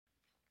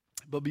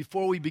But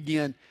before we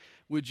begin,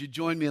 would you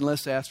join me and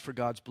let's ask for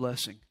God's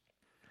blessing.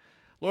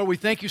 Lord, we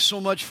thank you so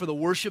much for the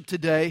worship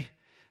today.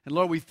 And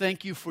Lord, we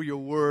thank you for your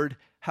word,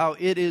 how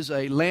it is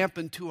a lamp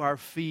unto our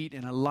feet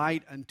and a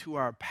light unto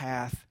our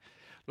path.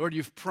 Lord,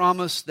 you've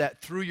promised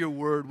that through your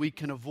word we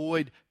can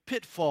avoid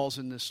pitfalls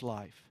in this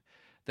life,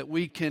 that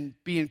we can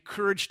be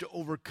encouraged to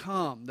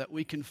overcome, that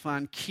we can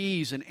find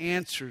keys and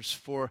answers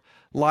for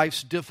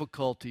life's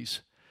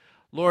difficulties.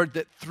 Lord,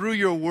 that through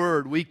your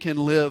word we can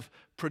live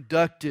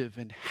productive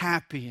and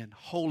happy and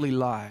holy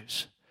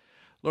lives.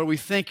 Lord, we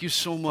thank you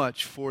so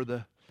much for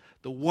the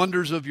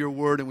wonders of your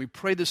word, and we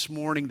pray this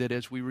morning that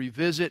as we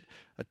revisit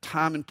a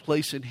time and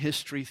place in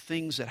history,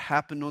 things that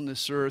happened on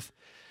this earth,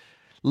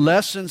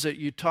 lessons that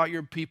you taught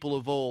your people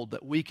of old,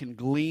 that we can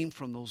glean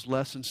from those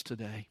lessons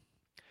today.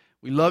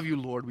 We love you,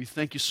 Lord. We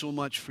thank you so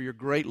much for your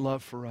great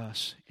love for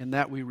us, and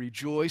that we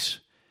rejoice,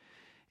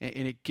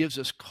 and it gives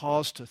us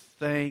cause to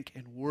thank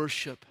and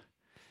worship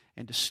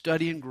and to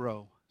study and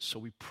grow. So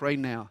we pray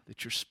now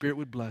that your Spirit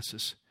would bless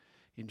us.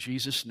 In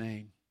Jesus'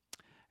 name,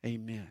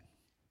 amen.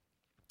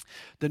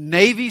 The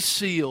Navy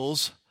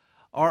SEALs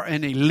are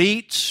an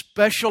elite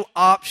special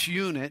ops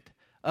unit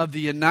of the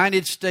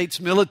United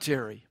States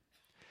military.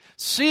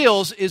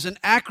 SEALs is an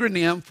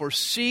acronym for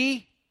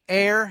Sea,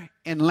 Air,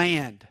 and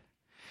Land.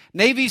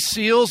 Navy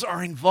SEALs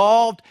are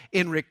involved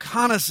in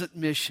reconnaissance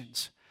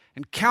missions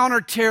and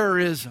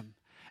counterterrorism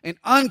and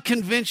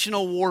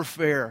unconventional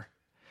warfare.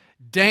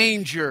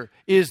 Danger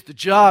is the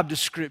job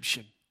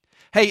description.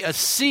 Hey, a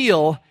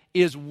SEAL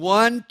is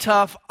one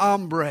tough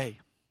hombre.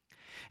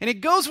 And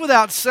it goes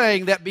without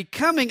saying that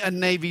becoming a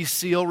Navy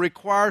SEAL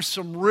requires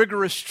some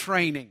rigorous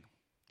training.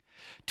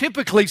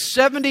 Typically,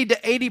 70 to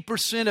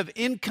 80% of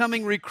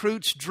incoming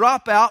recruits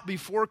drop out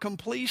before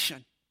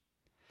completion.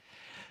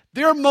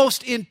 Their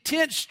most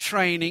intense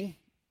training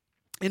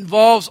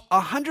involves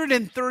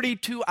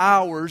 132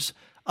 hours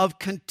of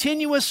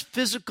continuous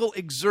physical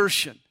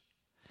exertion.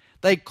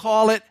 They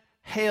call it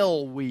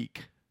Hell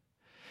Week.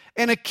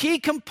 And a key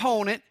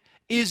component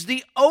is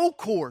the O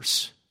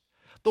course.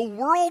 The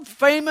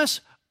world-famous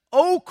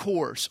O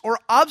course, or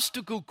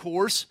obstacle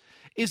course,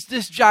 is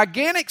this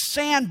gigantic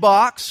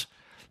sandbox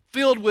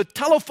filled with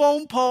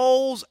telephone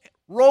poles,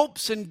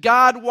 ropes and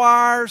guide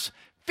wires,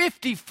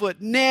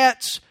 50-foot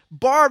nets,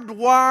 barbed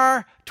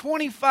wire,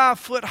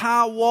 25-foot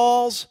high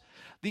walls.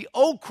 The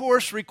O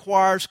course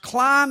requires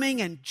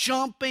climbing and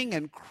jumping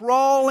and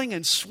crawling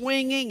and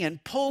swinging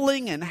and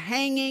pulling and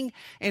hanging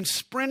and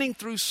sprinting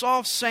through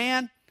soft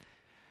sand.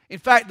 In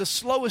fact, the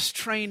slowest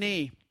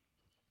trainee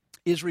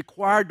is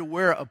required to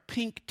wear a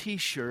pink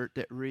t-shirt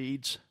that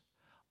reads,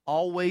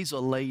 "Always a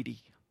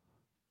lady."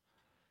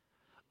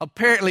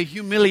 Apparently,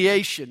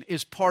 humiliation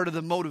is part of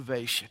the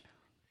motivation.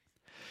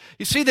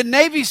 You see, the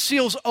Navy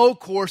SEALs O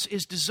course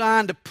is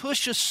designed to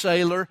push a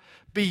sailor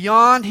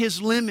beyond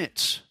his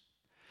limits.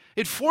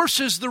 It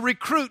forces the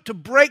recruit to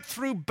break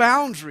through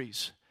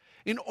boundaries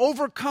and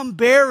overcome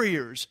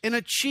barriers and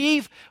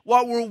achieve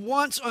what were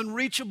once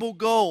unreachable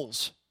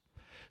goals.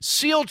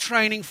 SEAL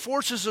training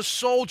forces a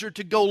soldier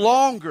to go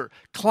longer,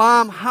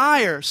 climb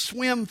higher,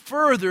 swim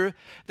further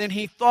than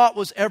he thought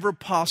was ever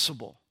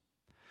possible.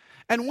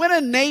 And when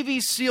a Navy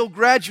SEAL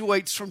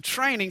graduates from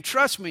training,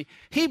 trust me,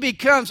 he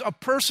becomes a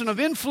person of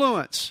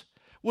influence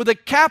with a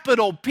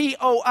capital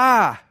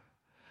P-O-I.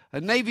 A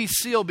Navy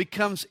SEAL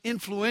becomes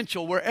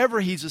influential wherever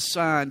he's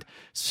assigned.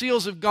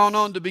 SEALs have gone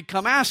on to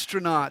become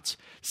astronauts,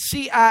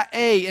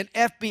 CIA and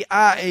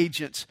FBI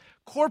agents,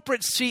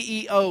 corporate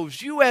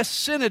CEOs, U.S.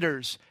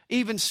 senators,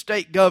 even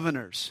state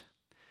governors.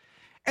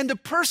 And the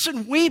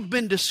person we've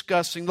been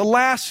discussing the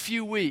last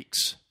few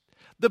weeks,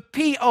 the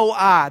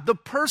POI, the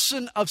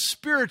person of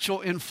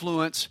spiritual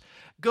influence,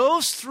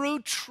 goes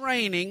through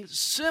training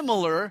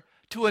similar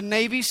to a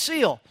Navy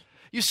SEAL.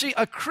 You see,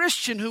 a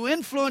Christian who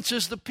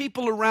influences the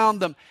people around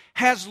them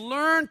has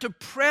learned to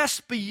press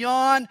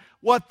beyond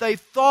what they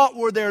thought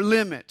were their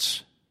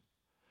limits.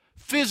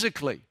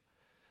 Physically,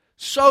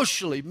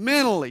 socially,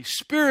 mentally,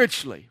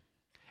 spiritually.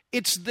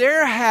 It's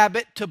their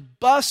habit to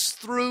bust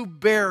through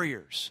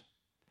barriers.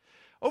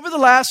 Over the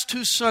last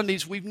 2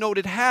 Sundays, we've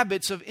noted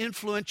habits of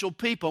influential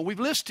people. We've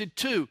listed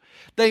 2.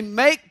 They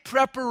make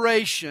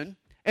preparation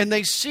and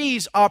they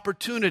seize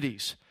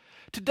opportunities.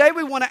 Today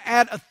we want to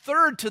add a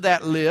 3rd to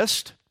that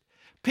list.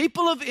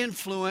 People of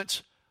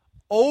influence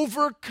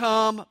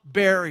overcome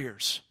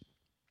barriers.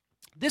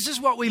 This is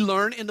what we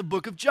learn in the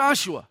book of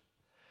Joshua.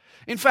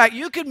 In fact,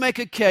 you could make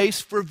a case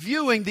for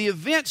viewing the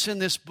events in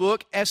this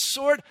book as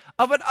sort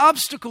of an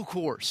obstacle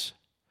course.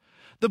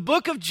 The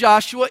book of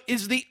Joshua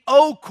is the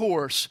O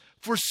course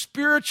for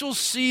spiritual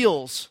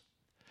SEALs.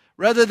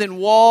 Rather than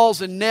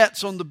walls and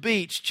nets on the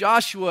beach,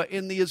 Joshua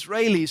and the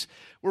Israelis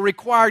were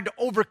required to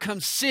overcome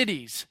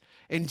cities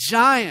and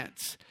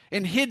giants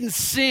and hidden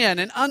sin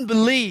and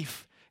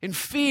unbelief and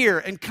fear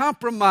and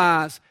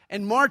compromise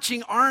and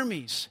marching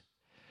armies.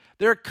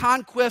 Their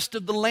conquest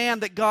of the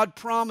land that God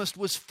promised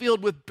was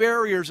filled with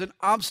barriers and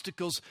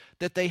obstacles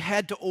that they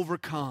had to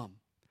overcome.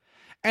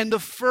 And the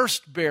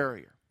first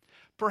barrier,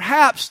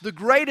 perhaps the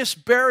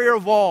greatest barrier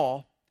of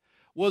all,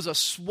 was a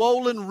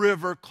swollen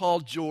river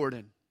called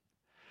Jordan.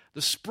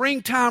 The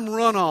springtime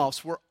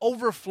runoffs were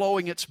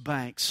overflowing its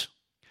banks.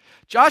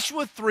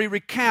 Joshua 3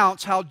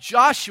 recounts how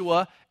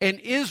Joshua and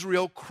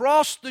Israel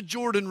crossed the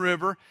Jordan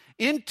River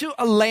into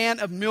a land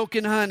of milk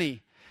and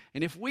honey.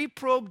 And if we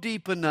probe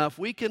deep enough,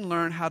 we can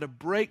learn how to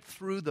break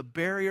through the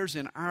barriers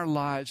in our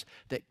lives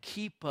that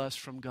keep us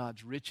from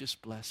God's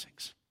richest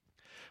blessings.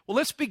 Well,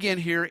 let's begin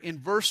here in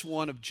verse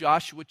 1 of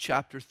Joshua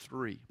chapter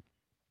 3.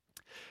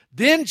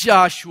 Then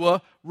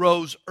Joshua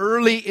rose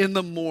early in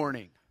the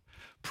morning,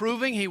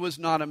 proving he was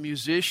not a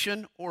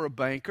musician or a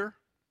banker.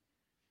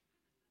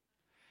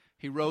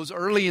 He rose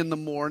early in the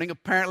morning.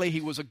 Apparently he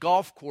was a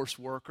golf course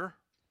worker.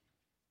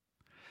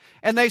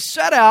 And they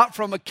set out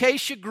from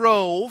Acacia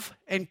Grove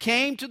and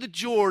came to the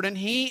Jordan,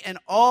 he and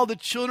all the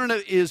children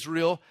of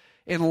Israel,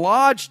 and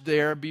lodged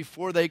there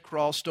before they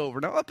crossed over.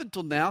 Now, up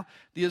until now,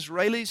 the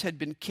Israelis had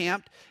been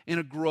camped in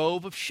a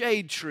grove of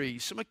shade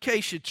trees, some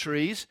acacia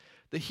trees.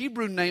 The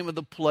Hebrew name of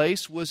the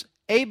place was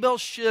Abel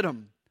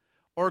Shittim,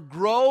 or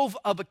Grove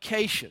of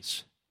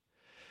Acacias.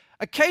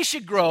 Acacia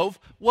Grove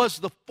was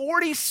the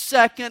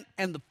 42nd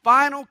and the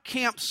final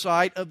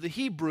campsite of the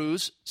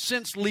Hebrews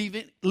since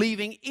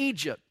leaving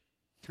Egypt.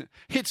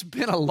 It's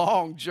been a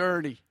long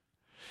journey.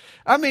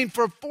 I mean,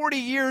 for 40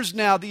 years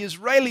now, the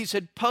Israelis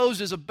had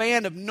posed as a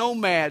band of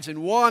nomads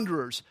and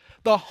wanderers,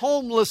 the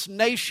homeless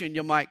nation,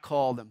 you might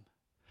call them.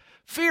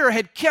 Fear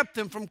had kept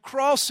them from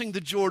crossing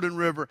the Jordan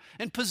River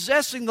and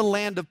possessing the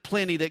land of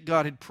plenty that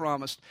God had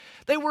promised.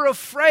 They were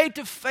afraid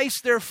to face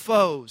their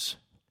foes.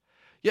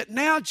 Yet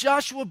now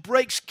Joshua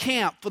breaks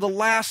camp for the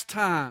last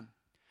time.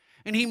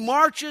 And he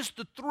marches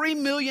the 3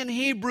 million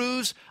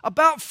Hebrews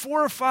about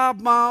 4 or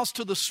 5 miles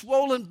to the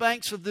swollen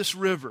banks of this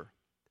river.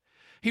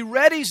 He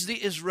readies the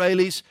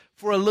Israelis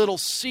for a little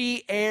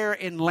sea, air,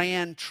 and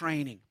land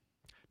training.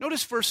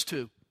 Notice verse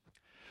 2.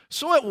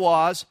 So it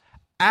was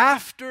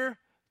after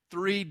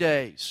 3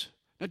 days.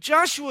 Now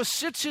Joshua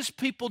sits his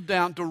people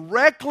down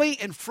directly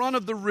in front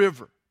of the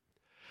river.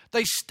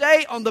 They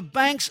stay on the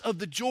banks of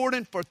the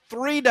Jordan for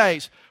 3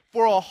 days.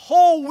 For a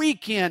whole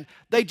weekend,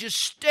 they just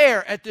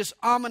stare at this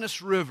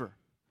ominous river.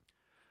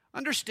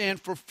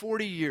 Understand, for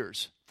 40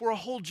 years, for a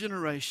whole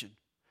generation,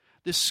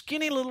 this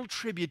skinny little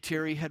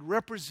tributary had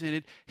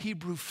represented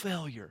Hebrew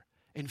failure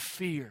and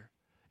fear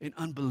and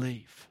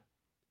unbelief.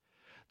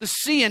 The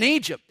sea in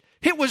Egypt,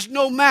 it was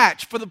no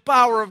match for the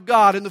power of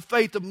God and the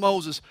faith of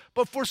Moses.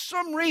 But for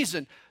some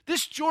reason,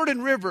 this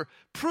Jordan River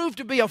proved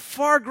to be a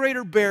far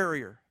greater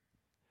barrier.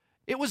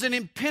 It was an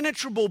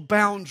impenetrable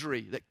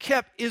boundary that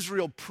kept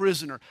Israel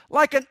prisoner,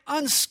 like an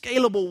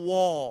unscalable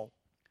wall.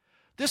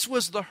 This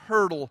was the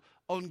hurdle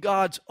on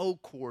God's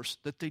oak course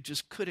that they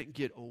just couldn't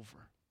get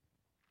over.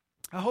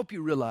 I hope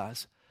you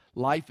realize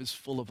life is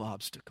full of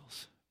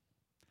obstacles.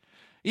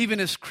 Even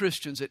as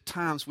Christians, at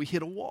times we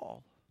hit a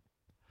wall.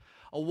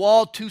 A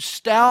wall too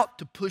stout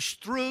to push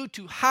through,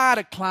 too high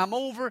to climb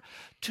over,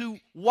 too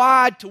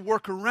wide to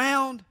work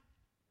around.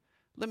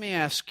 Let me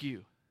ask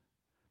you,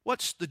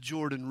 what's the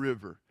Jordan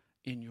River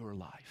in your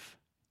life?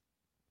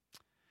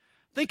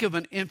 Think of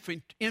an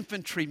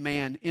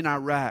infantryman in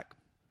Iraq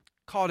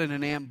caught in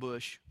an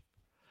ambush.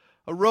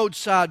 A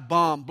roadside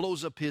bomb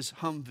blows up his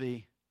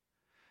Humvee.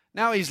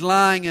 Now he's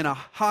lying in a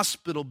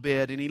hospital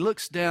bed and he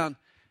looks down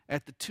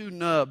at the 2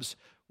 nubs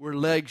where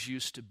legs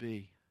used to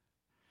be.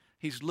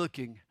 He's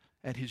looking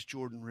at his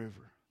Jordan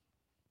River.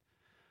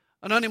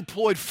 An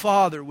unemployed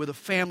father with a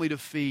family to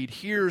feed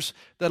hears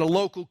that a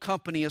local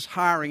company is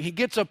hiring. He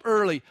gets up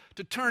early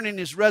to turn in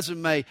his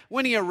resume.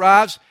 When he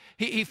arrives,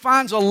 he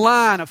finds a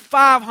line of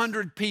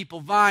 500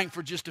 people vying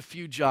for just a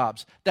few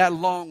jobs. That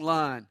long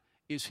line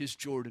is his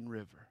Jordan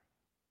River.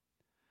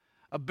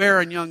 A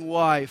barren young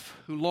wife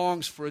who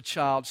longs for a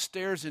child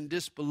stares in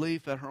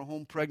disbelief at her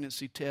home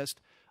pregnancy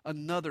test.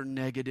 Another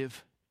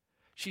negative.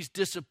 She's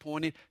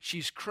disappointed.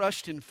 She's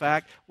crushed, in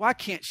fact. Why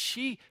can't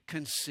she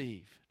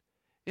conceive?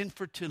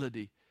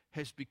 Infertility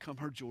has become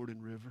her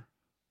Jordan River.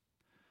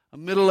 A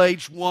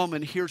middle-aged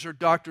woman hears her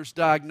doctor's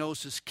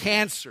diagnosis,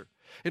 cancer,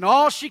 and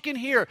all she can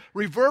hear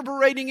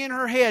reverberating in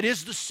her head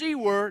is the C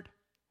word.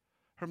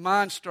 Her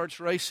mind starts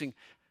racing.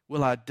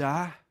 Will I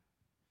die?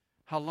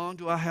 How long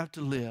do I have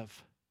to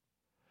live?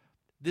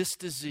 This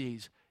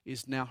disease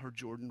is now her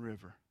Jordan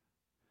River.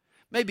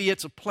 Maybe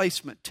it's a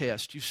placement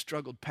test you've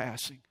struggled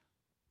passing,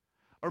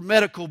 or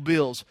medical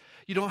bills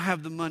you don't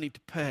have the money to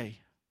pay,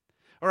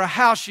 or a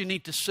house you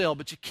need to sell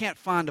but you can't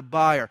find a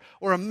buyer,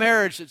 or a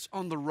marriage that's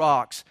on the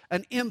rocks.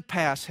 An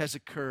impasse has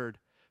occurred.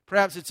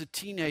 Perhaps it's a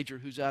teenager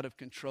who's out of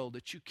control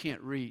that you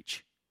can't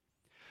reach.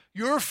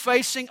 You're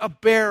facing a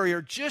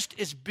barrier just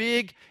as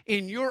big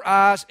in your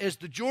eyes as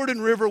the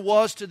Jordan River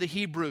was to the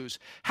Hebrews.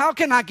 How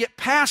can I get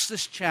past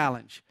this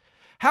challenge?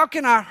 How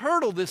can I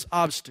hurdle this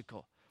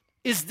obstacle?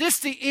 Is this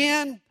the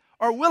end,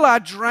 or will I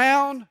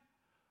drown,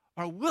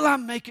 or will I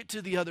make it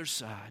to the other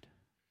side?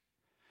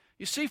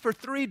 You see, for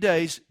 3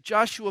 days,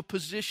 Joshua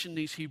positioned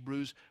these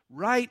Hebrews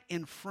right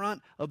in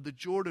front of the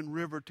Jordan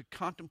River to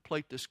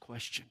contemplate this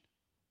question.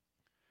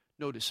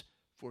 Notice,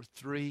 for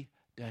 3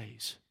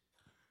 days.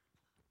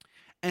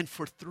 And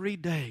for 3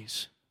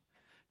 days,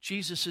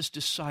 Jesus'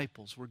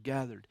 disciples were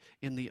gathered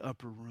in the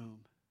upper room.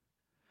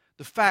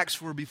 The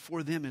facts were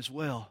before them as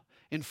well,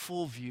 in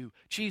full view.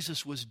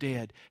 Jesus was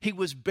dead. He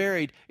was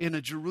buried in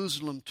a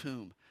Jerusalem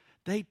tomb.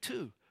 They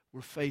too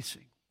were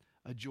facing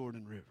a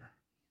Jordan River.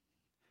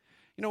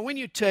 You know, when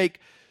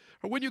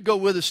you go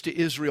with us to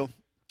Israel,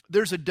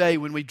 there's a day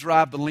when we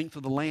drive the length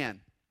of the land.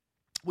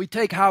 We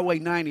take Highway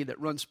 90 that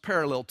runs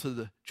parallel to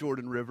the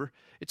Jordan River.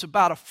 It's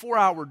about a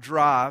 4-hour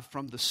drive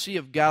from the Sea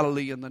of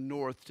Galilee in the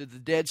north to the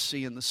Dead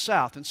Sea in the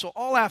south. And so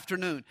all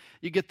afternoon,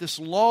 you get this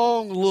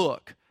long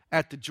look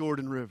at the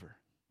Jordan River.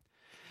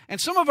 And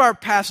some of our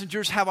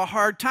passengers have a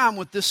hard time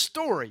with this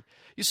story.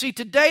 You see,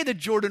 today the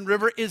Jordan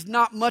River is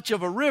not much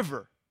of a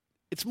river.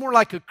 It's more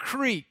like a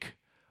creek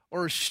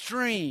or a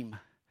stream.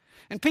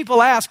 And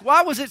people ask,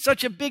 why was it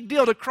such a big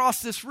deal to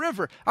cross this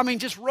river? I mean,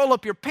 just roll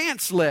up your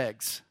pants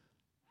legs.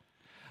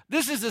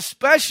 This is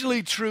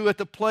especially true at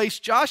the place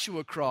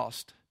Joshua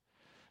crossed.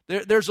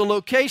 There's a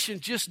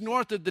location just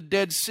north of the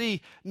Dead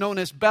Sea known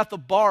as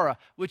Bethabara,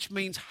 which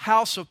means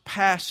house of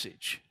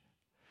passage.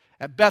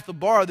 At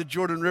Bethabara, the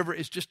Jordan River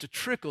is just a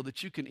trickle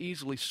that you can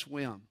easily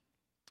swim.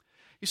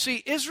 You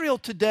see, Israel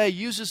today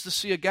uses the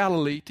Sea of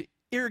Galilee to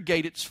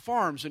irrigate its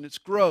farms and its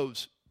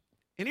groves.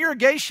 And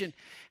irrigation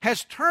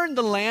has turned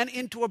the land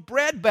into a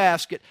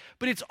breadbasket,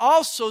 but it's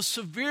also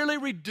severely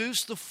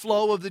reduced the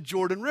flow of the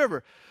Jordan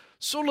River.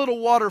 So little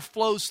water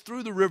flows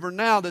through the river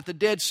now that the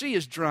Dead Sea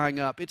is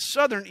drying up. Its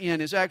southern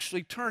end is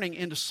actually turning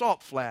into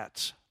salt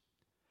flats.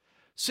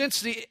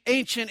 Since the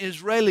ancient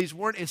Israelis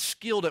weren't as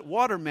skilled at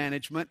water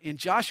management, in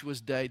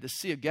Joshua's day, the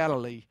Sea of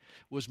Galilee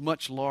was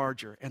much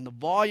larger, and the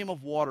volume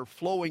of water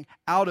flowing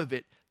out of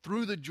it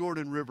through the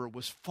Jordan River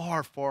was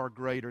far, far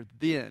greater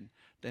then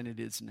than it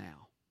is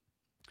now.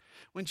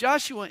 When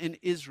Joshua and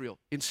Israel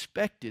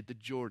inspected the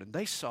Jordan,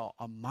 they saw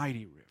a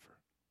mighty river.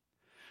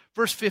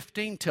 Verse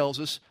 15 tells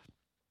us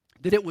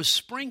that it was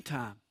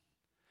springtime.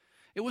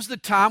 It was the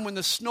time when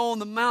the snow on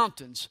the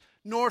mountains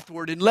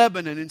northward in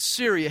Lebanon and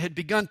Syria had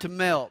begun to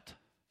melt.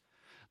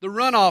 The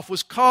runoff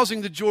was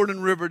causing the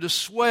Jordan River to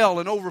swell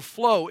and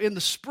overflow. In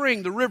the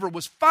spring, the river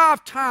was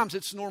 5 times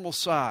its normal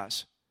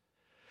size.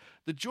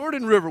 The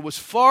Jordan River was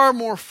far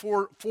more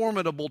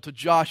formidable to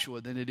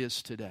Joshua than it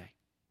is today.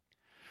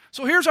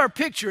 So here's our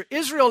picture.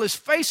 Israel is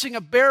facing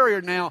a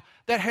barrier now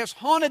that has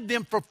haunted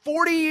them for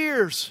 40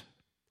 years.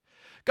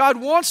 God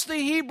wants the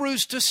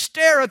Hebrews to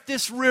stare at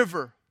this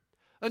river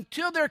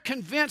until they're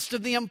convinced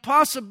of the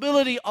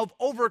impossibility of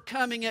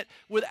overcoming it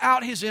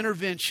without His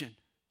intervention.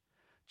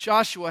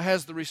 Joshua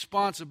has the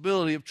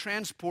responsibility of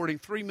transporting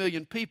 3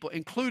 million people,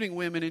 including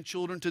women and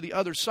children, to the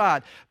other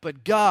side.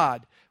 But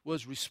God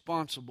was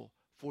responsible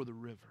for the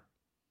river.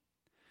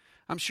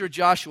 I'm sure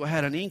Joshua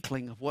had an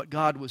inkling of what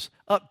God was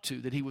up to,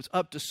 that He was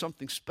up to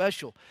something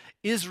special.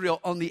 Israel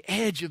on the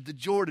edge of the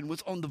Jordan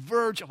was on the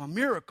verge of a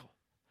miracle.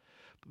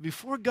 But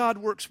before God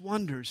works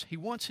wonders, He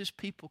wants His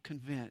people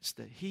convinced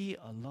that He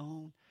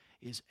alone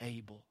is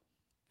able.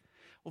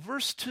 Well,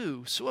 verse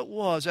 2, so it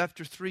was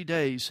after 3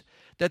 days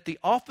that the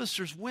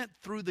officers went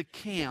through the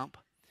camp,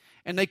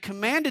 and they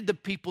commanded the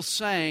people,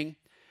 saying,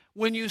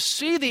 when you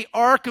see the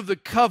ark of the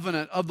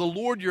covenant of the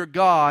Lord your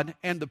God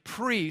and the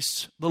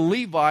priests, the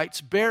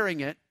Levites, bearing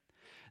it,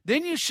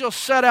 then you shall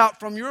set out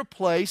from your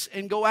place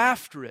and go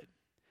after it.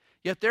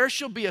 Yet there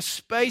shall be a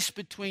space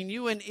between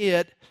you and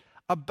it,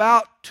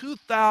 about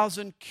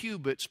 2,000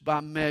 cubits by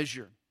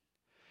measure.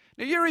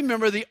 Now you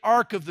remember the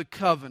Ark of the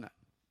Covenant,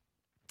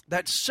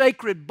 that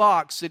sacred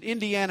box that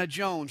Indiana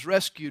Jones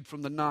rescued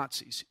from the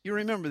Nazis. You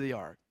remember the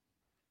Ark.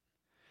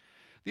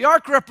 The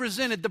Ark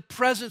represented the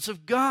presence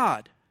of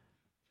God.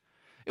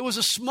 It was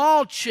a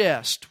small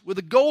chest with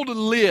a golden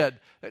lid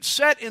that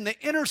sat in the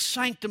inner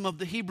sanctum of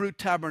the Hebrew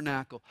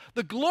tabernacle.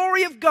 The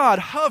glory of God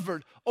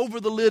hovered over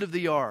the lid of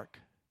the ark.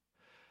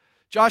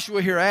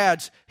 Joshua here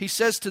adds, he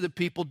says to the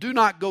people, do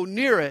not go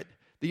near it,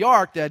 the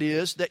ark that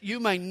is, that you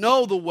may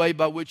know the way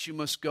by which you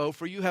must go,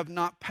 for you have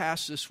not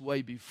passed this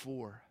way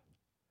before.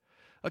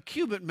 A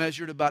cubit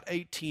measured about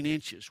 18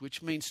 inches,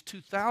 which means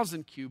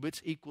 2,000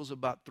 cubits equals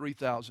about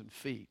 3,000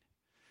 feet.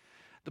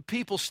 The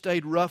people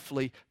stayed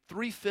roughly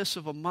 3/5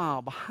 of a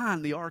mile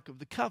behind the Ark of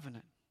the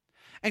Covenant.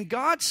 And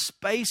God's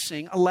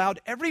spacing allowed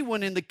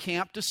everyone in the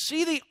camp to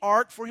see the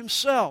ark for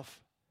himself.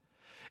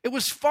 It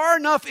was far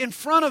enough in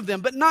front of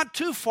them, but not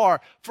too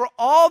far, for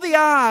all the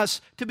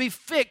eyes to be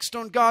fixed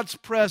on God's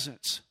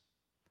presence.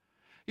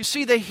 You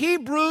see, the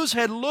Hebrews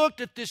had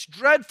looked at this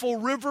dreadful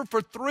river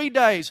for 3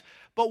 days,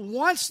 but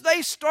once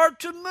they start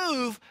to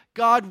move,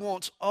 God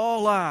wants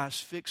all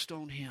eyes fixed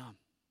on Him.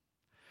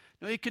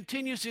 Now He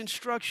continues the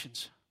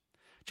instructions.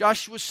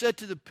 Joshua said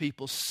to the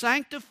people,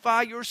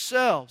 sanctify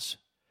yourselves,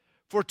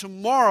 for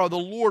tomorrow the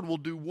Lord will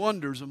do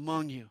wonders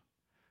among you.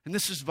 And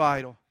this is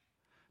vital.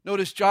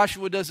 Notice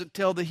Joshua doesn't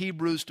tell the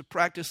Hebrews to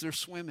practice their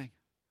swimming,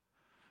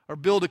 or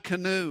build a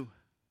canoe,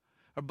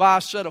 or buy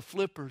a set of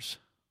flippers,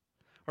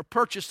 or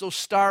purchase those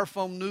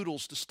styrofoam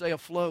noodles to stay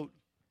afloat.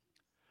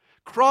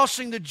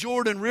 Crossing the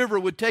Jordan River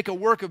would take a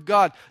work of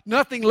God,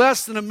 nothing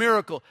less than a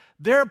miracle.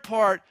 Their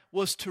part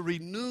was to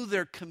renew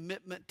their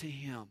commitment to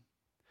Him.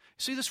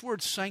 See, this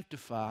word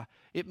sanctify,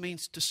 it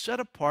means to set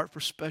apart for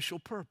special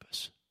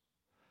purpose.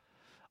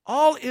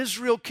 All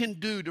Israel can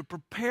do to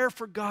prepare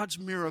for God's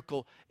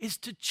miracle is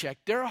to check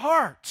their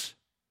hearts.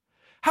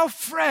 How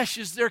fresh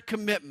is their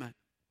commitment?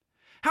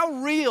 How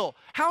real,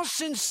 how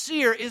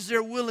sincere is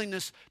their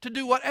willingness to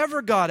do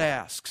whatever God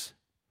asks?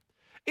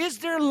 Is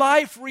their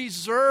life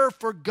reserved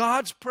for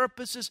God's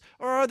purposes,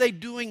 or are they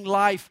doing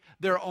life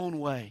their own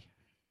way?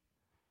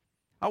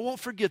 I won't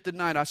forget the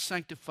night I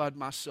sanctified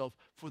myself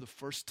for the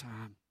first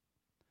time.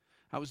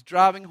 I was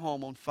driving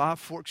home on Five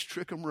Forks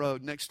Trickham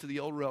Road next to the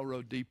old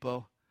railroad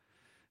depot.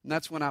 And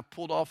that's when I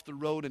pulled off the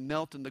road and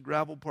knelt in the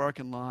gravel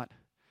parking lot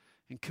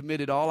and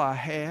committed all I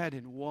had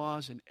and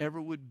was and ever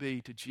would be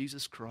to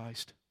Jesus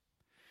Christ.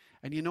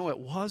 And you know, it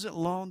wasn't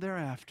long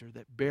thereafter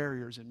that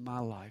barriers in my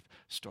life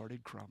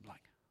started crumbling.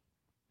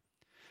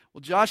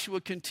 Well,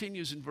 Joshua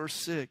continues in verse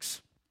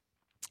 6.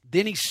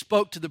 Then he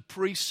spoke to the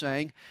priests,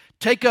 saying,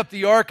 "Take up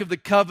the ark of the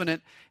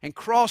covenant and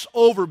cross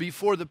over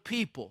before the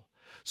people."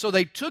 So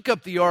they took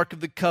up the ark of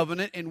the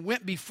covenant and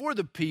went before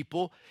the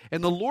people.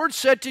 And the Lord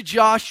said to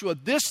Joshua,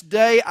 "This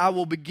day I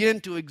will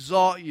begin to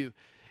exalt you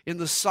in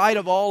the sight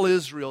of all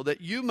Israel, that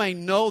you may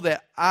know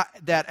that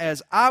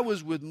as I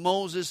was with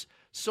Moses,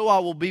 so I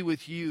will be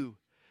with you.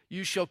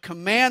 You shall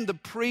command the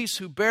priests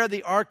who bear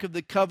the ark of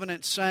the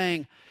covenant,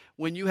 saying,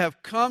 when you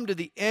have come to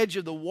the edge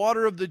of the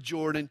water of the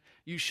Jordan,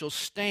 you shall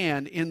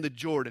stand in the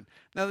Jordan."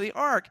 Now the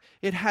ark,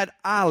 it had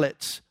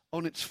eyelets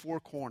on its four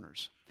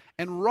corners.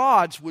 And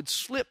rods would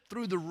slip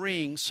through the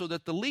rings so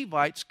that the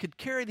Levites could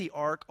carry the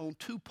ark on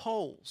two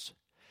poles.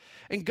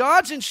 And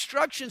God's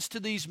instructions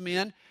to these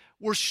men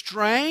were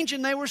strange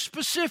and they were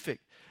specific.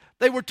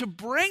 They were to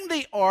bring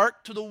the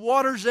ark to the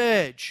water's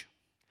edge,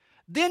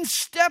 then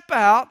step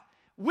out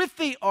with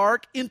the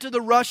ark into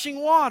the rushing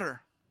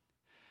water.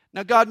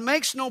 Now God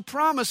makes no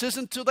promises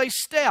until they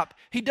step.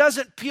 He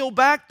doesn't peel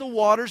back the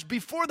waters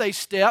before they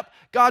step.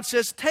 God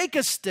says, take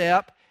a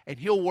step and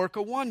He'll work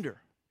a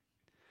wonder.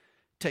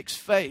 It takes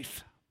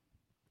faith.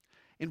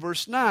 In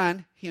verse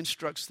 9, He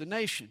instructs the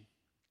nation.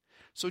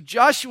 So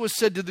Joshua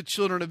said to the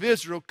children of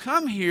Israel,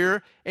 "Come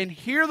here and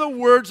hear the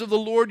words of the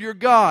Lord your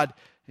God."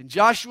 And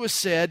Joshua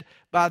said,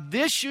 "By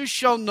this you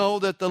shall know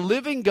that the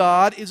living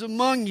God is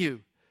among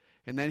you,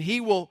 and that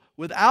He will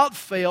without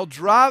fail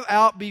drive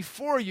out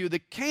before you the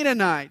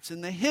Canaanites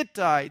and the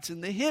Hittites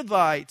and the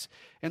Hivites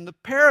and the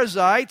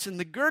Perizzites and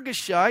the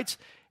Girgashites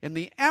and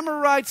the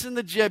Amorites and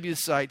the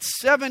Jebusites."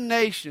 7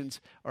 nations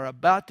are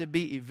about to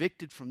be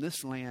evicted from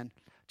this land.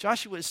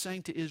 Joshua is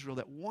saying to Israel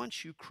that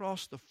once you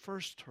cross the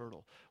first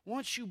hurdle,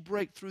 once you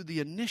break through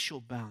the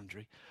initial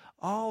boundary,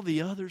 all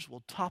the others will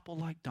topple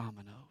like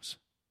dominoes.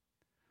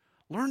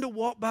 Learn to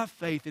walk by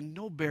faith, and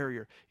no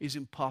barrier is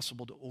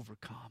impossible to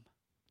overcome.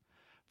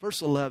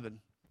 Verse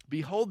 11,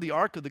 "Behold, the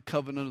ark of the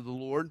covenant of the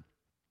Lord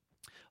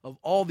of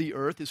all the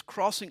earth is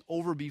crossing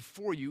over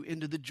before you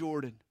into the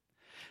Jordan.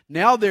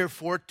 Now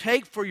therefore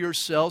take for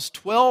yourselves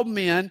 12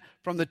 men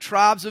from the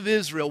tribes of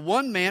Israel,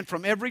 1 man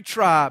from every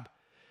tribe.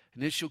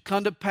 And it shall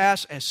come to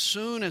pass, as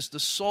soon as the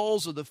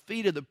soles of the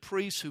feet of the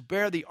priests who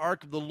bear the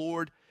ark of the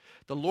Lord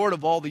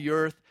of all the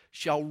earth,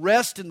 shall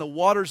rest in the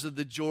waters of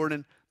the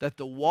Jordan, that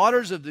the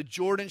waters of the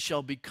Jordan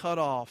shall be cut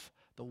off,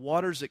 the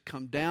waters that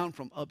come down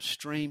from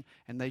upstream,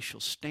 and they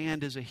shall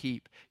stand as a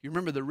heap." You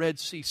remember the Red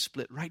Sea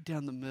split right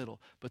down the middle,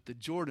 but the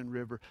Jordan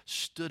River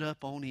stood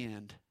up on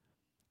end.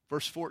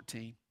 Verse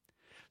 14,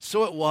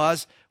 "So it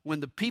was,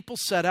 when the people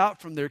set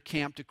out from their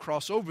camp to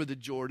cross over the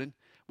Jordan,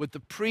 with the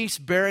priests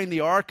bearing the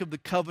ark of the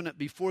covenant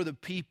before the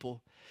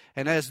people,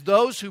 and as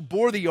those who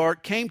bore the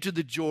ark came to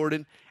the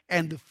Jordan,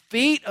 and the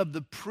feet of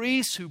the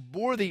priests who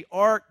bore the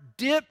ark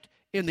dipped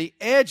in the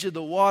edge of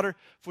the water,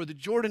 for the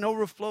Jordan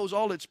overflows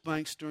all its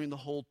banks during the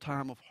whole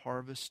time of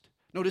harvest."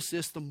 Notice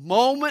this: the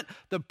moment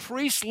the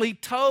priestly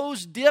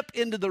toes dip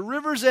into the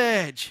river's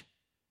edge,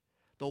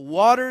 the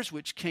waters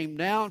which came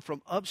down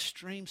from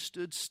upstream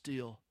stood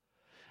still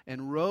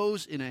and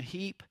rose in a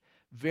heap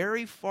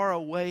very far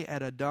away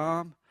at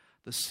Adam,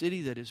 the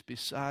city that is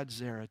beside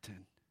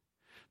Zaretan.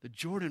 The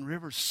Jordan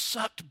River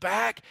sucked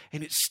back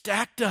and it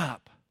stacked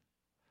up.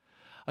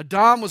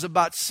 Adam was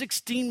about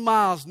 16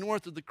 miles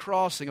north of the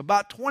crossing,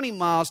 about 20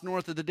 miles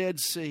north of the Dead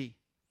Sea.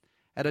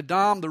 At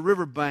Adam, the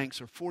river banks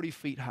are 40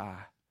 feet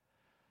high.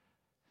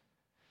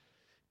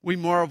 We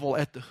marvel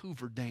at the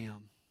Hoover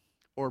Dam,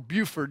 or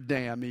Buford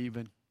Dam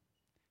even.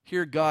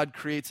 Here God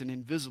creates an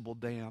invisible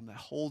dam that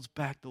holds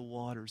back the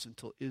waters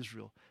until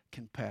Israel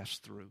can pass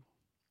through.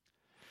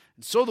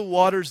 And so the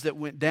waters that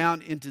went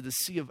down into the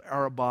Sea of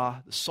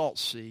Arabah, the Salt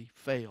Sea,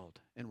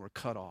 failed and were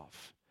cut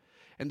off.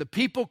 And the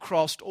people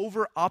crossed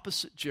over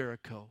opposite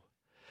Jericho.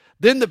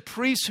 Then the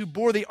priests who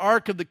bore the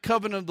ark of the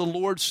covenant of the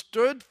Lord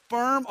stood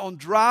firm on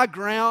dry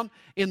ground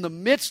in the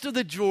midst of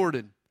the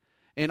Jordan.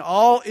 And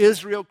all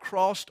Israel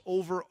crossed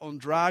over on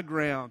dry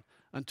ground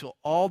until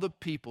all the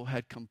people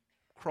had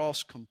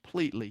crossed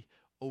completely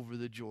over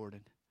the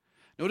Jordan.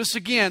 Notice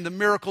again, the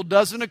miracle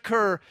doesn't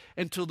occur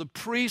until the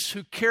priests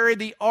who carry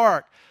the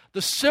ark,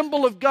 the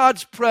symbol of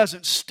God's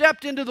presence,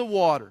 stepped into the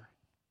water.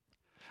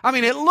 I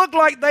mean, it looked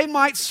like they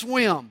might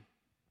swim.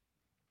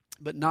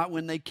 but not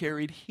when they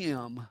carried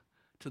him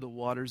to the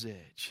water's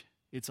edge.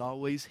 It's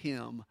always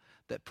him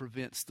that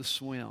prevents the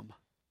swim.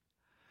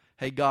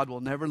 Hey, God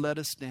will never let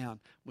us down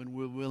when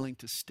we're willing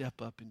to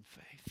step up in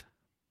faith.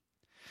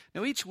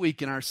 Now, each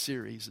week in our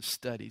series of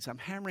studies, I'm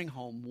hammering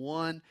home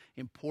one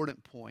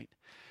important point.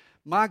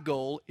 My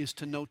goal is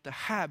to note the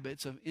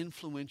habits of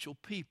influential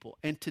people.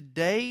 And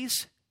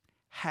today's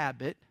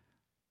habit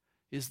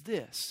is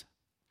this: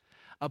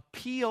 a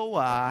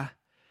POI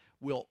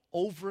will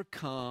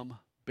overcome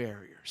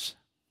barriers.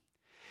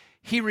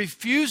 He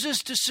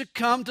refuses to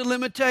succumb to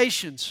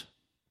limitations.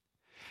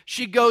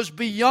 She goes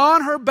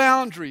beyond her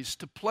boundaries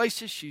to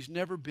places she's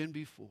never been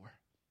before.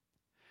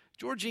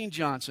 Georgene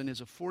Johnson is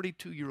a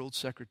 42-year-old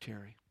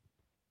secretary.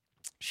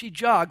 She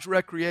jogs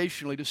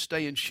recreationally to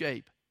stay in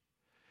shape.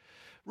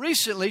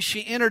 Recently,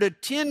 she entered a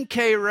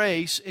 10K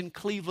race in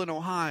Cleveland,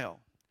 Ohio.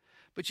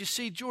 But you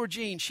see,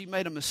 Georgene, she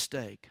made a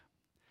mistake.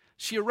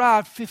 She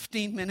arrived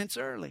 15 minutes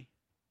early.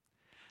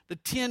 The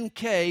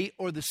 10K,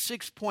 or the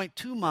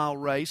 6.2-mile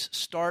race,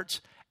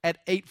 starts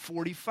at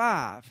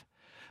 8:45.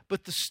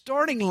 But the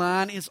starting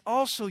line is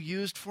also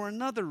used for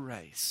another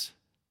race,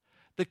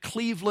 the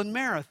Cleveland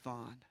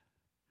Marathon.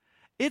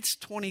 Its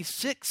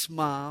 26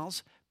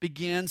 miles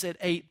begins at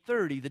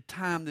 8:30, the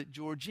time that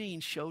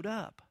Georgene showed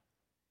up.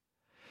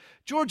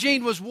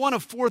 Georgene was one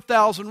of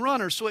 4,000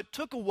 runners, so it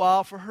took a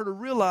while for her to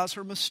realize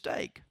her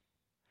mistake.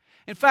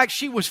 In fact,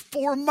 she was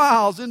 4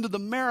 miles into the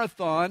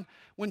marathon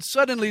when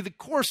suddenly the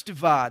course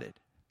divided.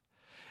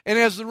 And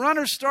as the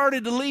runners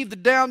started to leave the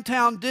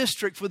downtown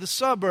district for the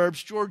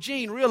suburbs,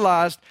 Georgene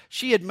realized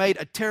she had made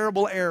a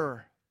terrible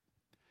error.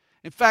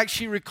 In fact,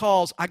 she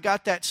recalls, "I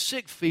got that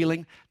sick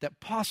feeling that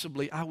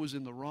possibly I was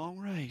in the wrong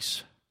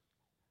race."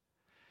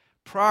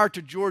 Prior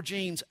to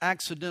Georgene's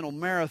accidental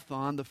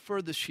marathon, the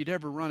furthest she'd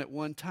ever run at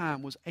one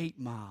time was 8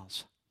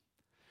 miles.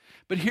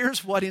 But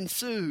here's what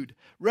ensued.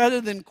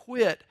 Rather than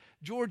quit,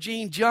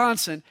 Georgene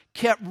Johnson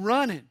kept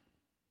running.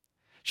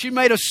 She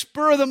made a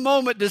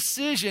spur-of-the-moment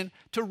decision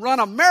to run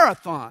a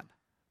marathon.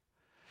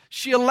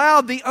 She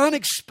allowed the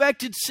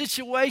unexpected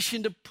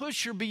situation to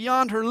push her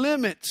beyond her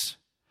limits.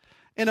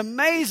 And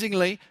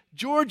amazingly,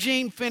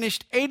 Georgene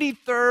finished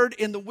 83rd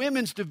in the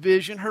women's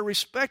division. Her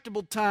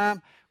respectable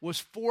time was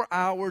 4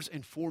 hours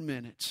and 4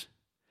 minutes.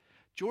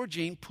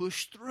 Georgene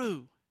pushed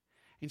through,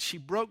 and she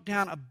broke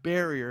down a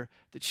barrier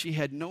that she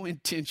had no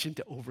intention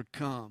to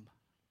overcome.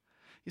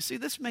 You see,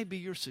 this may be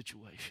your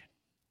situation.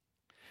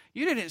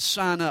 You didn't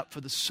sign up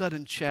for the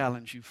sudden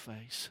challenge you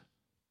face.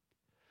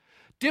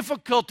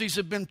 Difficulties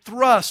have been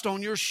thrust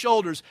on your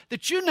shoulders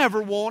that you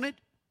never wanted.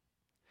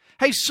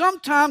 Hey,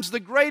 sometimes the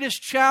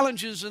greatest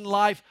challenges in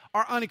life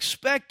are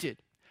unexpected.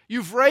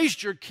 You've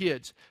raised your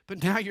kids,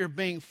 but now you're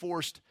being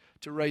forced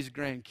to raise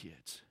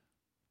grandkids.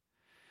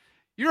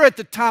 You're at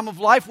the time of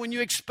life when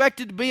you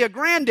expected to be a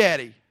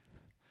granddaddy,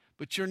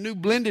 but your new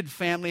blended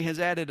family has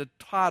added a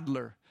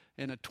toddler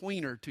and a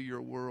tweener to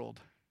your world.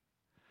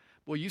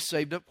 Well, you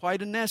saved up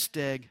quite a nest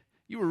egg.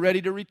 You were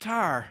ready to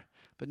retire.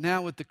 But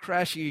now with the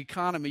crashing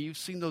economy, you've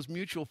seen those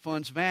mutual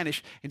funds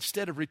vanish.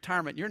 Instead of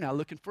retirement, you're now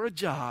looking for a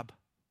job.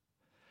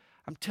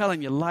 I'm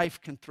telling you,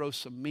 life can throw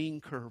some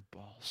mean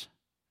curveballs.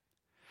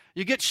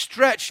 You get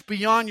stretched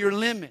beyond your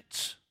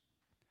limits.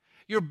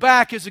 Your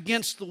back is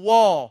against the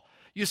wall.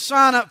 You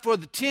sign up for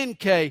the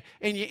 10K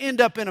and you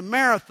end up in a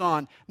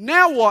marathon.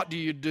 Now what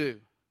do?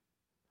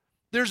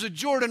 There's a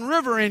Jordan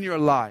River in your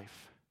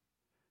life.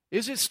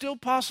 Is it still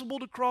possible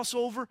to cross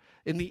over?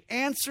 And the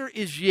answer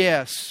is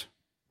yes.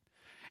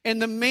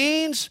 And the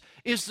means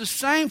is the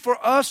same for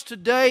us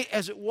today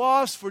as it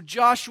was for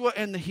Joshua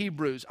and the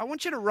Hebrews. I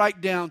want you to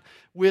write down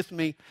with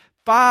me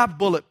 5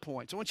 bullet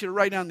points. I want you to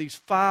write down these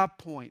 5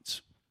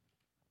 points.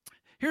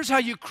 Here's how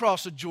you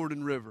cross a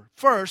Jordan River.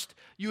 First,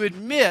 you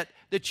admit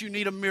that you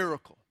need a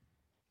miracle.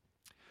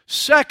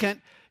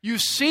 Second, you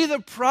see the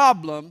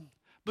problem,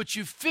 but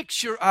you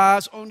fix your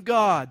eyes on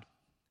God.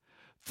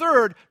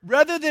 Third,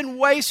 rather than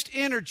waste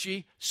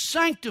energy,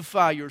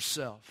 sanctify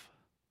yourself.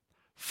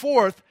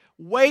 Fourth,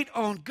 wait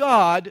on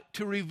God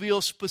to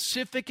reveal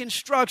specific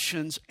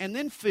instructions. And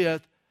then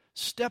fifth,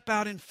 step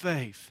out in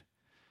faith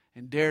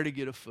and dare to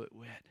get a foot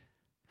wet.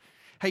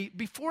 Hey,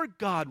 before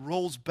God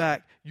rolls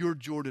back your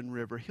Jordan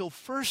River, He'll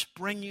first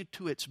bring you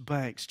to its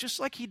banks,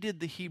 just like He did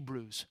the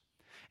Hebrews.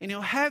 And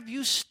He'll have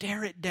you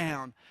stare it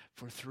down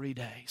for 3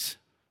 days.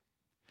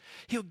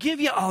 He'll give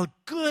you a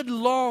good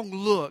long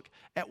look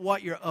at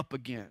what you're up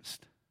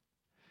against.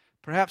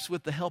 Perhaps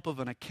with the help of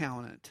an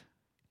accountant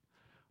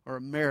or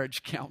a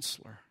marriage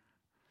counselor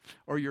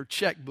or your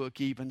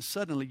checkbook even.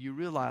 Suddenly you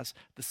realize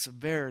the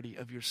severity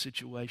of your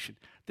situation.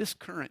 This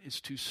current is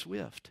too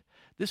swift.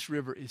 This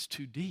river is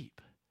too deep.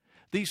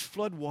 These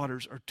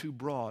floodwaters are too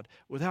broad.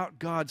 Without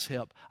God's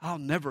help, I'll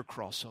never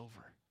cross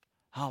over.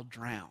 I'll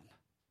drown.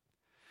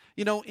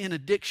 You know, in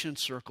addiction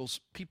circles,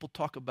 people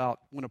talk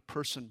about when a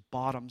person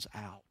bottoms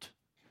out.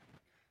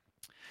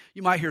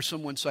 You might hear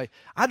someone say,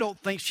 "I don't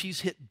think she's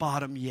hit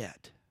bottom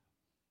yet."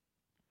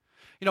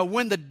 You know,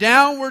 when the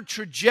downward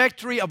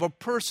trajectory of a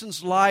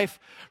person's life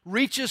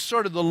reaches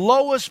sort of the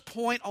lowest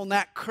point on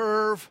that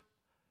curve,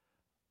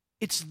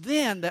 it's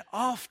then that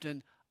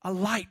often a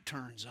light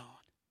turns on.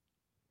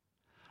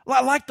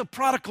 Like the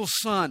prodigal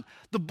son,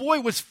 the boy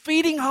was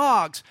feeding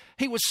hogs.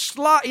 He was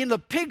in the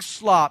pig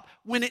slop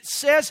when it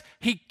says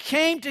he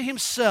came to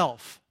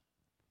himself.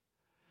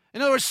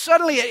 In other words,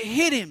 suddenly it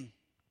hit him.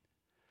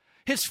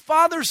 His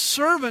father's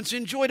servants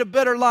enjoyed a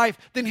better life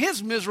than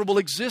his miserable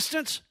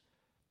existence.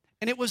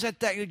 And it was at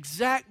that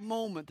exact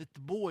moment that the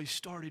boy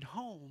started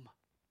home.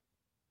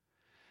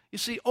 You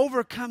see,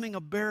 overcoming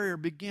a barrier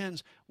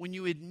begins when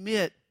you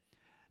admit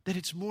that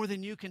it's more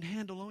than you can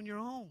handle on your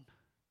own.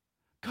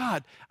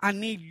 God, I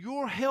need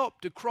your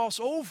help to cross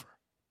over.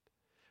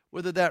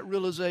 Whether that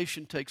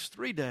realization takes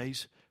 3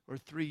 days or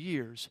 3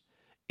 years,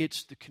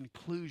 it's the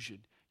conclusion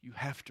you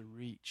have to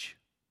reach.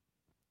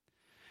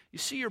 You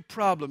see your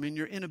problem in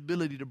your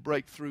inability to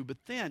break through,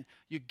 but then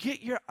you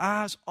get your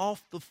eyes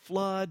off the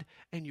flood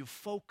and you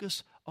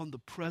focus on the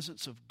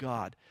presence of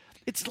God.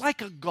 It's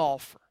like a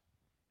golfer.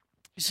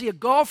 You see, a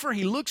golfer,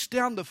 he looks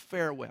down the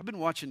fairway. I've been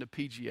watching the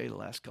PGA the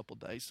last couple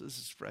of days, so this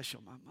is fresh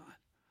on my mind.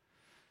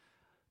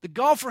 The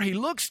golfer, he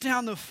looks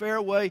down the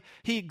fairway,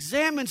 he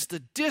examines the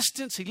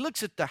distance, he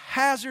looks at the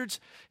hazards,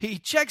 he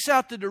checks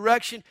out the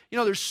direction. You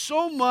know, there's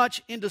so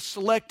much into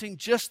selecting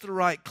just the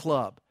right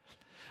club.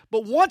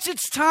 But once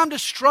it's time to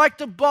strike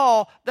the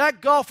ball, that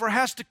golfer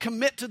has to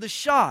commit to the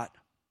shot.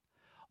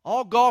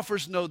 All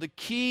golfers know the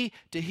key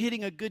to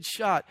hitting a good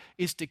shot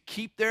is to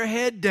keep their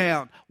head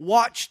down.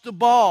 Watch the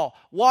ball.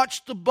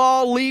 Watch the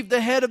ball leave the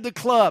head of the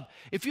club.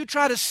 If you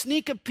try to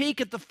sneak a peek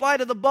at the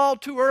flight of the ball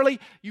too early,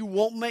 you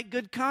won't make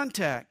good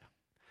contact.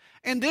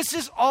 And this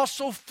is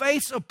also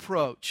faith's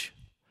approach.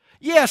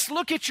 Yes,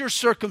 look at your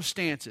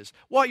circumstances,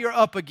 what you're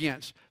up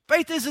against.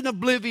 Faith isn't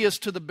oblivious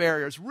to the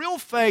barriers. Real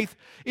faith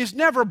is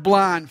never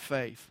blind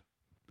faith.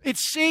 It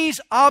sees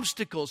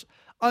obstacles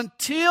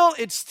until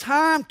it's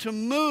time to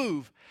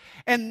move.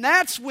 And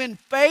that's when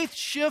faith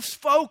shifts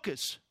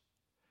focus.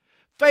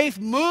 Faith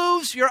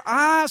moves your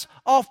eyes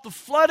off the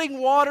flooding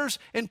waters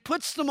and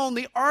puts them on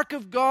the ark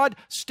of God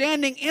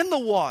standing in the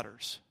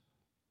waters.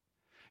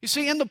 You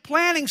see, in the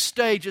planning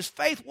stages,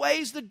 faith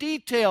weighs the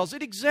details.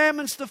 It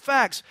examines the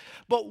facts.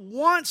 But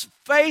once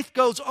faith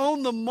goes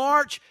on the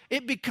march,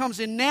 it becomes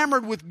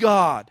enamored with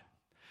God.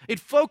 It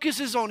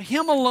focuses on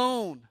Him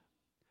alone.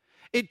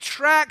 It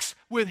tracks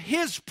with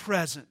His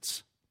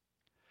presence.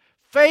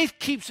 Faith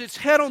keeps its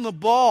head on the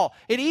ball.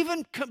 It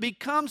even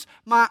becomes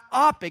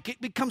myopic.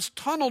 It becomes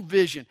tunnel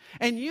vision.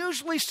 And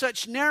usually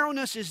such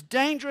narrowness is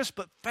dangerous,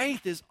 but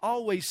faith is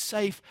always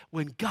safe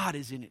when God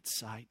is in its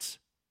sights.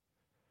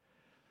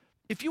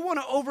 If you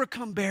want to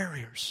overcome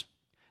barriers,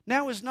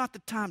 now is not the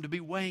time to be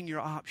weighing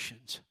your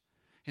options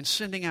and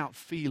sending out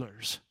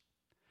feelers.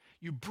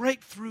 You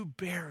break through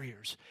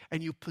barriers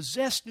and you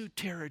possess new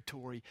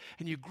territory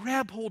and you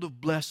grab hold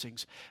of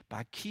blessings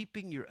by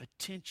keeping your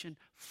attention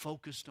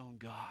focused on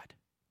God.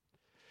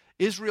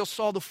 Israel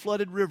saw the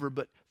flooded river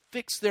but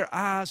fixed their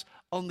eyes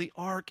on the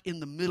ark in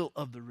the middle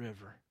of the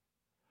river.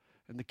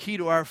 And the key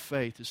to our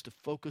faith is to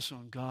focus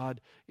on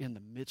God in the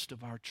midst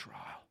of our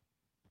trial.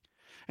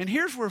 And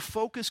here's where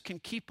focus can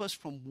keep us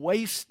from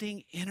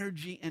wasting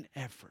energy and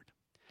effort.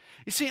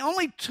 You see,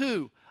 only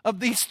 2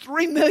 of these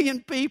 3 million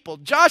people,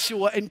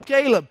 Joshua and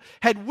Caleb,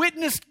 had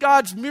witnessed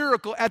God's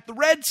miracle at the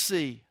Red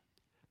Sea.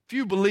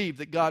 Few believed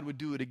that God would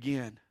do it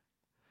again.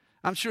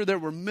 I'm sure there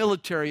were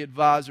military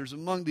advisors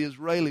among the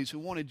Israelis who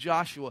wanted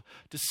Joshua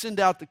to send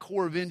out the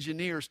Corps of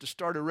Engineers to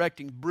start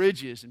erecting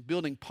bridges and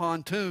building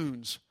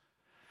pontoons.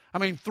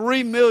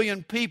 3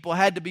 million people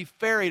had to be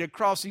ferried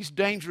across these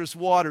dangerous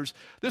waters.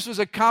 This was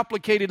a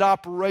complicated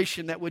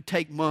operation that would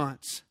take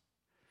months.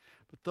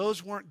 But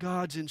those weren't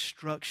God's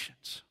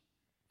instructions.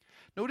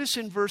 Notice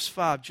in verse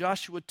 5,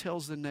 Joshua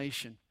tells the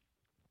nation,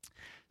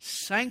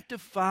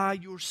 "Sanctify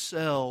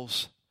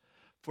yourselves,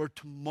 for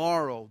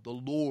tomorrow the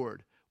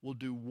Lord will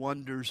do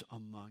wonders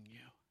among you."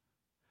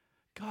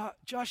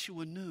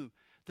 Joshua knew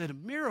that a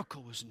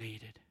miracle was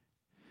needed,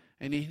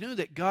 and he knew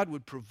that God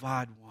would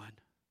provide one.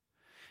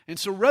 And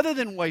so rather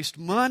than waste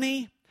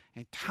money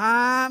and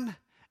time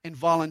and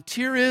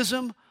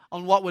volunteerism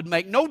on what would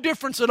make no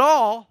difference at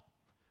all,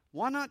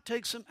 why not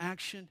take some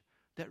action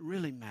that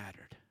really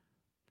mattered?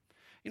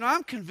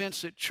 I'm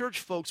convinced that church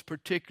folks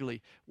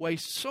particularly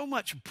waste so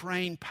much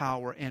brain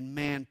power and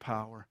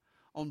manpower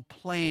on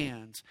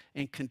plans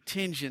and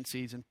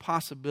contingencies and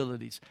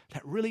possibilities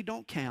that really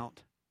don't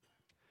count.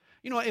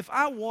 If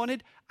I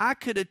wanted, I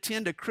could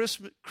attend a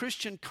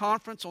Christian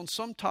conference on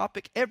some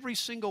topic every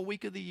single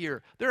week of the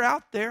year. They're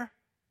out there.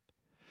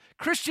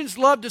 Christians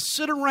love to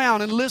sit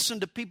around and listen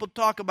to people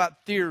talk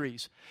about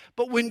theories.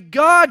 But when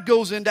God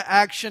goes into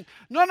action,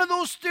 none of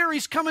those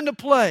theories come into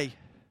play.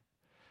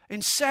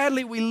 And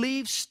sadly, we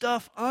leave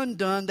stuff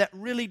undone that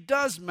really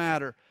does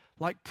matter,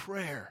 like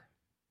prayer,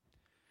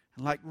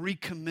 and like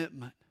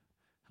recommitment,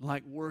 and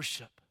like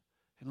worship,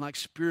 and like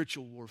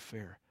spiritual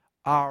warfare,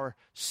 our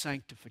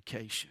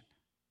sanctification.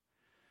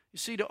 You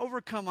see, to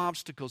overcome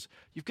obstacles,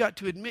 you've got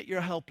to admit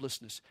your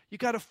helplessness. You've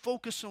got to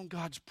focus on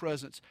God's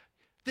presence.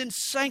 Then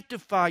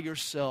sanctify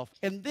yourself.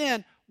 And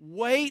then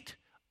wait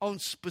on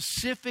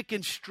specific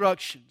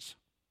instructions.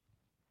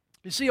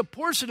 You see, a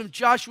portion of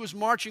Joshua's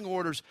marching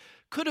orders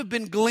could have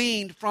been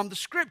gleaned from the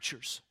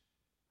Scriptures.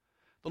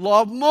 The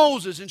law of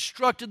Moses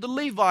instructed the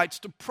Levites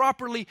to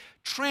properly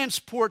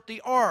transport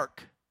the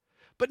ark.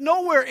 But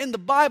nowhere in the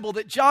Bible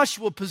that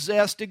Joshua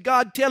possessed did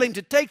God tell him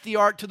to take the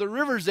ark to the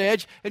river's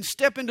edge and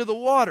step into the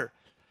water.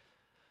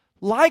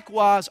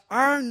 Likewise,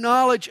 our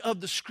knowledge of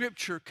the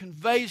Scripture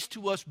conveys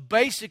to us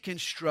basic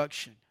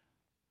instruction.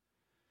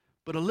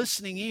 But a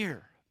listening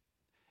ear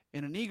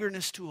and an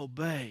eagerness to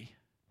obey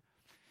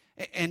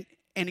and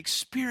an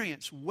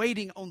experience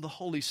waiting on the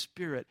Holy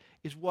Spirit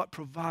is what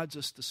provides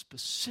us the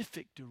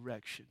specific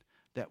direction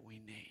that we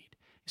need.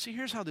 You see,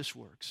 here's how this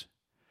works.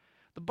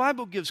 The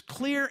Bible gives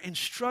clear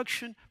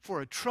instruction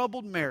for a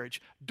troubled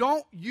marriage.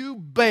 Don't you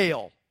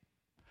bail.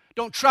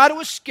 Don't try to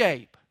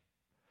escape.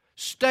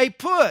 Stay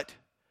put.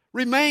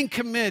 Remain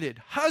committed.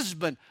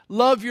 Husband,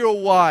 love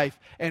your wife.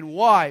 And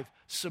wife,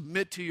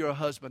 submit to your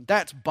husband.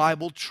 That's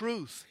Bible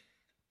truth.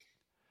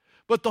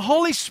 But the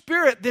Holy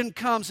Spirit then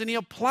comes and He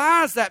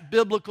applies that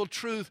biblical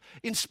truth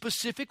in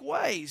specific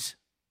ways.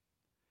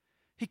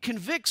 He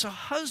convicts a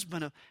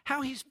husband of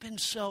how he's been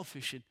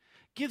selfish and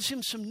gives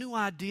him some new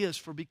ideas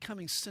for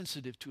becoming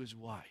sensitive to his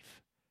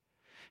wife.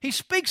 He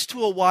speaks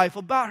to a wife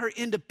about her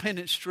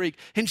independent streak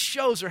and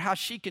shows her how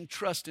she can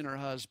trust in her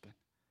husband.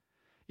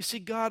 You see,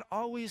 God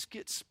always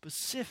gets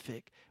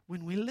specific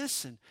when we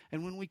listen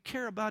and when we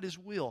care about His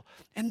will.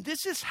 And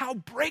this is how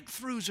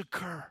breakthroughs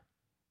occur.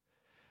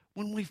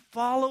 When we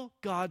follow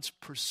God's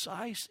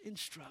precise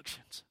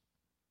instructions.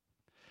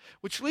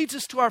 Which leads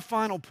us to our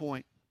final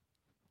point.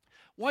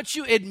 Once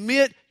you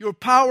admit your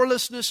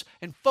powerlessness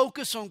and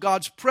focus on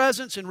God's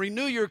presence and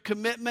renew your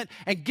commitment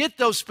and get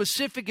those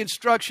specific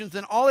instructions,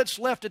 then all that's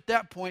left at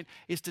that point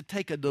is to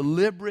take a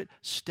deliberate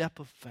step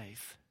of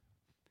faith.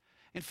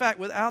 In fact,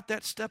 without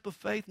that step of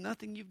faith,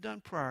 nothing you've done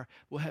prior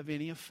will have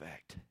any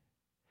effect.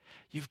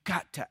 You've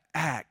got to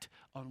act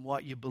on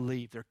what you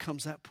believe. There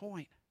comes that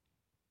point.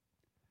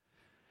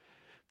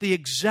 The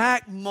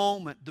exact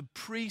moment the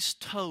priest's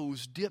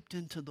toes dipped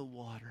into the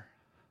water,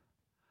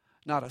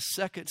 not a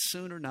second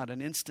sooner, not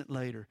an instant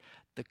later,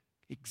 the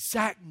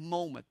exact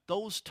moment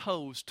those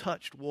toes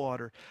touched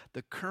water,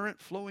 the current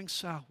flowing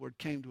southward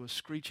came to a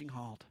screeching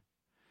halt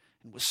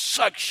and was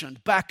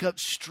suctioned back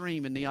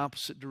upstream in the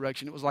opposite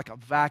direction. It was like a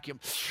vacuum,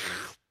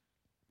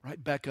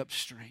 right back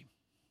upstream.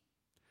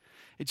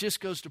 It just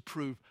goes to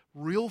prove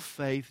real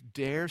faith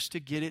dares to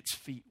get its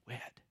feet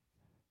wet.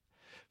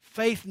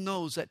 Faith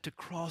knows that to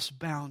cross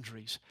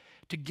boundaries,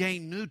 to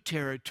gain new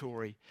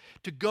territory,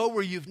 to go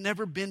where you've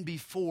never been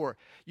before,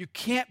 you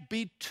can't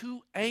be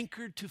too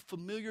anchored to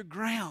familiar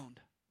ground.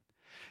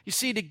 You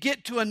see, to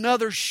get to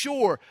another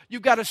shore,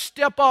 you've got to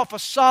step off a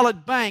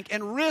solid bank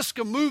and risk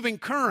a moving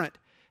current.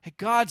 At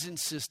God's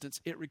insistence,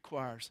 it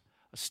requires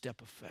a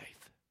step of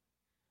faith.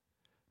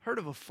 Heard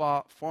of a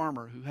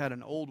farmer who had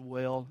an old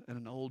well and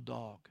an old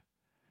dog,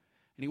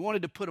 and he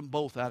wanted to put them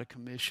both out of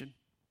commission.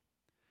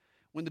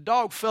 When the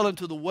dog fell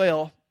into the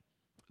well,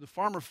 the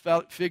farmer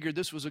figured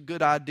this was a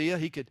good idea.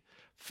 He could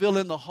fill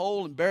in the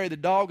hole and bury the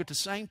dog at the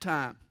same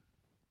time.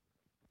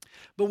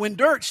 But when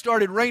dirt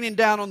started raining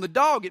down on the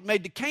dog, it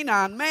made the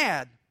canine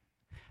mad.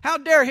 How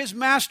dare his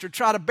master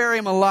try to bury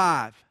him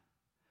alive?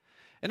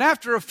 And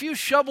after a few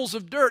shovels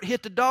of dirt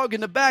hit the dog in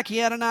the back, he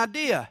had an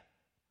idea.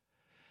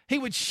 He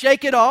would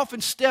shake it off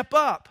and step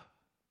up.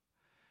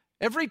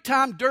 Every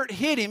time dirt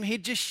hit him,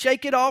 he'd just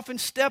shake it off and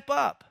step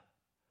up.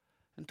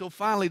 Until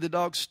finally the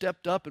dog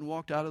stepped up and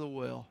walked out of the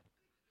well.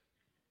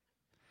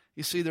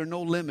 You see, there are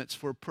no limits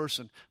for a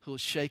person who will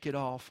shake it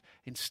off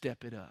and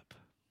step it up.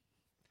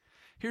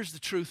 Here's the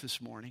truth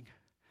this morning.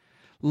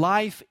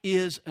 Life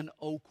is an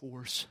oak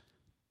course.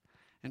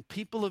 And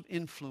people of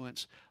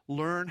influence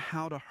learn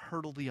how to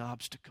hurdle the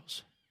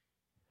obstacles.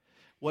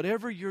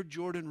 Whatever your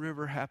Jordan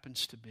River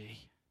happens to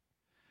be,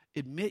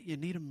 admit you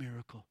need a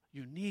miracle.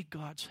 You need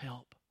God's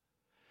help.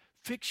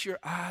 Fix your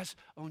eyes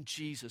on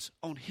Jesus,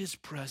 on His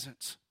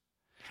presence.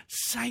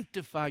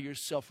 Sanctify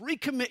yourself.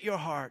 Recommit your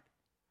heart.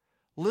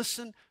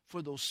 Listen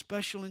for those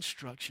special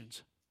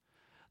instructions.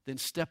 Then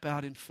step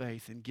out in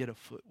faith and get a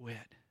foot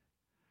wet.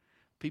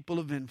 People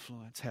of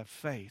influence have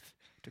faith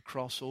to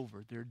cross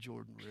over their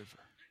Jordan River.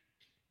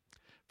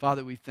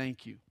 Father, we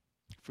thank You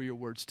for Your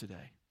words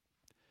today.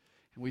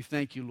 And we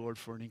thank You, Lord,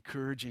 for an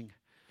encouraging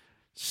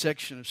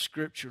section of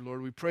Scripture,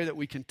 Lord. We pray that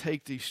we can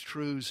take these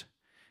truths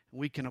and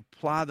we can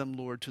apply them,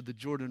 Lord, to the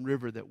Jordan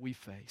River that we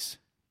face.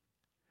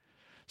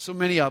 So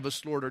many of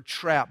us, Lord, are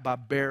trapped by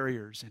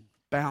barriers and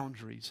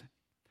boundaries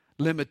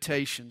and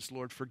limitations.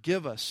 Lord,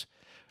 forgive us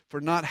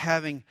for not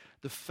having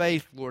the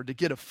faith, Lord, to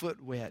get a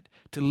foot wet,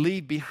 to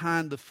leave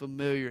behind the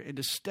familiar, and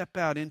to step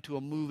out into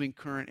a moving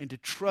current, and to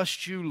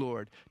trust You,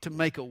 Lord, to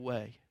make a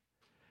way.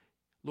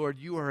 Lord,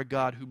 You are a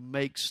God who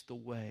makes the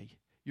way.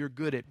 You're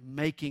good at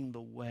making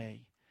the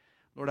way.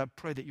 Lord, I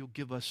pray that You'll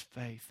give us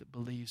faith that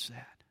believes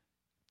that.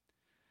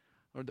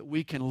 Lord, that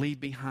we can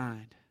leave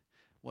behind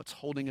what's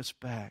holding us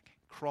back,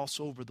 cross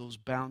over those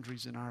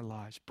boundaries in our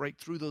lives, break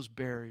through those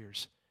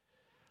barriers.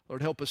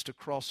 Lord, help us to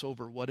cross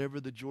over whatever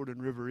the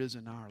Jordan River is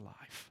in our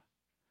life.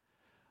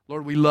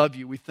 Lord, we love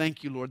you. We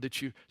thank you, Lord,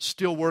 that you're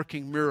still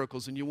working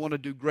miracles and you want to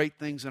do great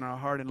things in our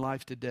heart and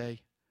life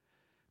today.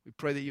 We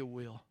pray that you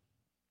will.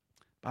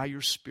 By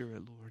your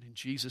Spirit, Lord, in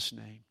Jesus'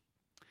 name,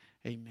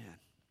 amen.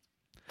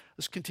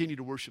 Let's continue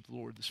to worship the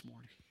Lord this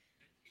morning.